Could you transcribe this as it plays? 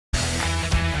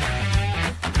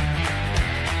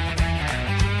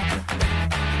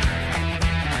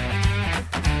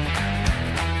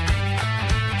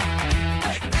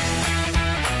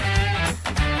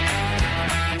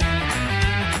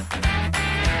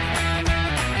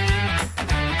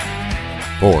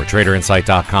For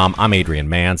TraderInsight.com, I'm Adrian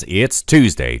Manns. It's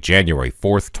Tuesday, January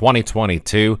 4th,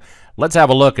 2022. Let's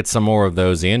have a look at some more of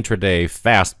those intraday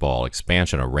fastball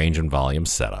expansion of range and volume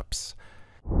setups.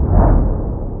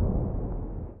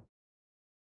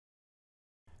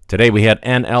 Today we had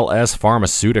NLS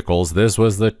Pharmaceuticals. This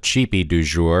was the cheapie du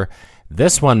jour.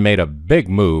 This one made a big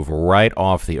move right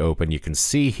off the open. You can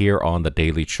see here on the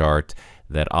daily chart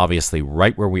that obviously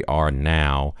right where we are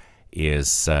now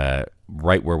is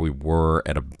right where we were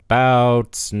at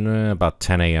about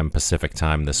 10 a.m. Pacific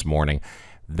time this morning.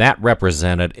 That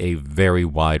represented a very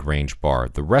wide range bar.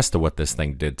 The rest of what this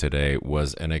thing did today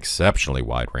was an exceptionally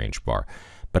wide range bar.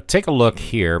 But take a look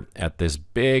here at this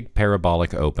big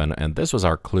parabolic open, and this was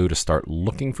our clue to start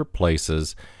looking for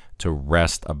places to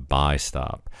rest a buy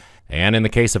stop. And in the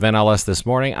case of NLS this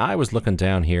morning, I was looking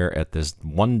down here at this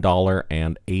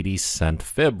 $1.80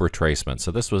 fib retracement.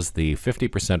 So this was the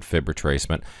 50% fib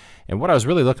retracement. And what I was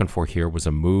really looking for here was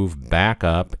a move back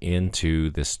up into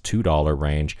this $2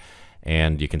 range.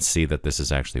 And you can see that this is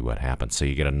actually what happened. So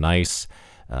you get a nice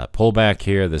pullback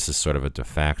here. This is sort of a de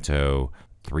facto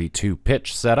 3-2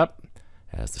 pitch setup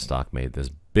as the stock made this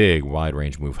big wide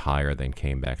range move higher, then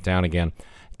came back down again.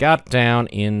 Got down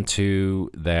into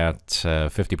that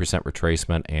 50%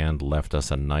 retracement and left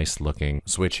us a nice looking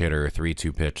switch hitter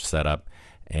 3-2 pitch setup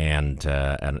and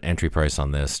an entry price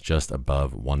on this just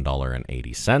above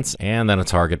 $1.80, and then a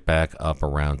target back up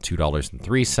around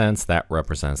 $2.03. That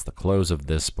represents the close of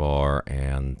this bar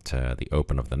and the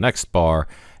open of the next bar,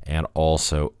 and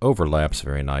also overlaps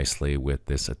very nicely with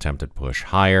this attempted push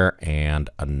higher and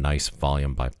a nice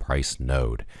volume by price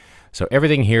node. So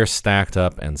everything here stacked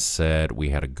up and said we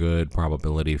had a good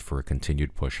probability for a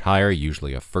continued push higher.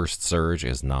 Usually a first surge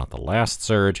is not the last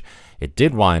surge. It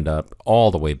did wind up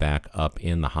all the way back up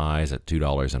in the highs at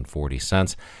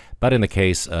 $2.40. But in the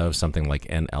case of something like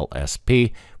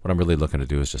NLSP, what I'm really looking to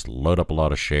do is just load up a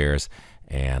lot of shares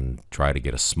and try to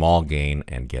get a small gain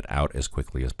and get out as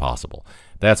quickly as possible.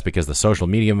 That's because the social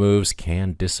media moves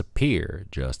can disappear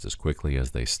just as quickly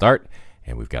as they start,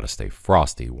 and we've got to stay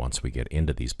frosty once we get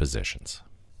into these positions.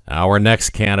 Our next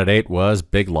candidate was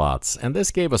Big Lots, and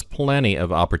this gave us plenty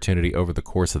of opportunity over the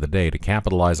course of the day to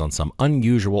capitalize on some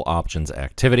unusual options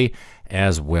activity,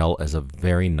 as well as a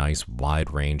very nice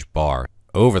wide range bar.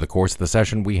 Over the course of the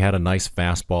session, we had a nice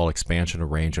fastball expansion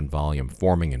of range and volume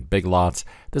forming in Big Lots.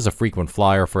 This is a frequent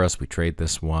flyer for us. We trade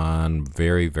this one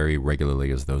very, very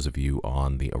regularly, as those of you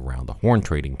on the Around the Horn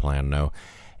trading plan know.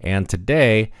 And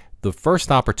today, the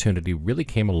first opportunity really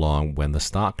came along when the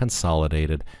stock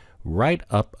consolidated right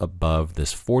up above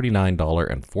this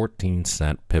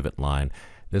 $49.14 pivot line.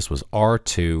 This was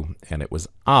R2, and it was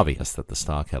obvious that the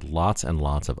stock had lots and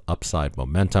lots of upside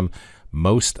momentum.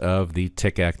 Most of the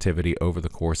tick activity over the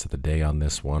course of the day on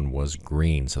this one was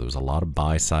green, so there was a lot of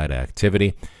buy-side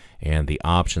activity, and the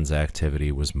options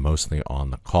activity was mostly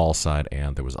on the call side,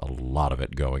 and there was a lot of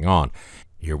it going on.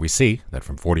 Here we see that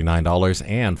from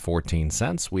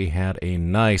 $49.14, we had a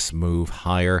nice move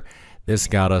higher. This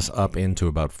got us up into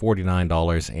about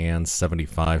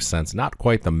 $49.75. Not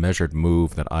quite the measured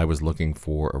move that I was looking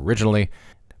for originally,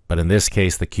 but in this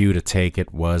case, the cue to take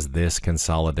it was this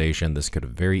consolidation. This could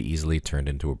have very easily turned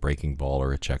into a breaking ball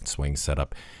or a checked swing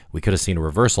setup. We could have seen a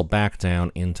reversal back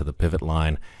down into the pivot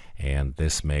line, and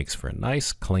this makes for a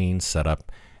nice, clean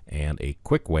setup and a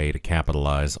quick way to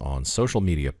capitalize on social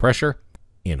media pressure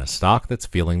in a stock that's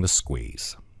feeling the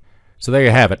squeeze. So there you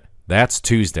have it. That's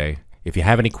Tuesday. If you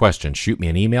have any questions, shoot me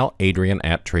an email,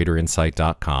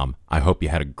 adrian@traderinsight.com. I hope you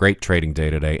had a great trading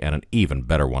day today and an even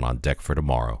better one on deck for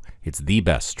tomorrow. It's the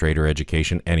best trader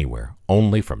education anywhere,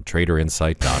 only from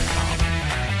traderinsight.com.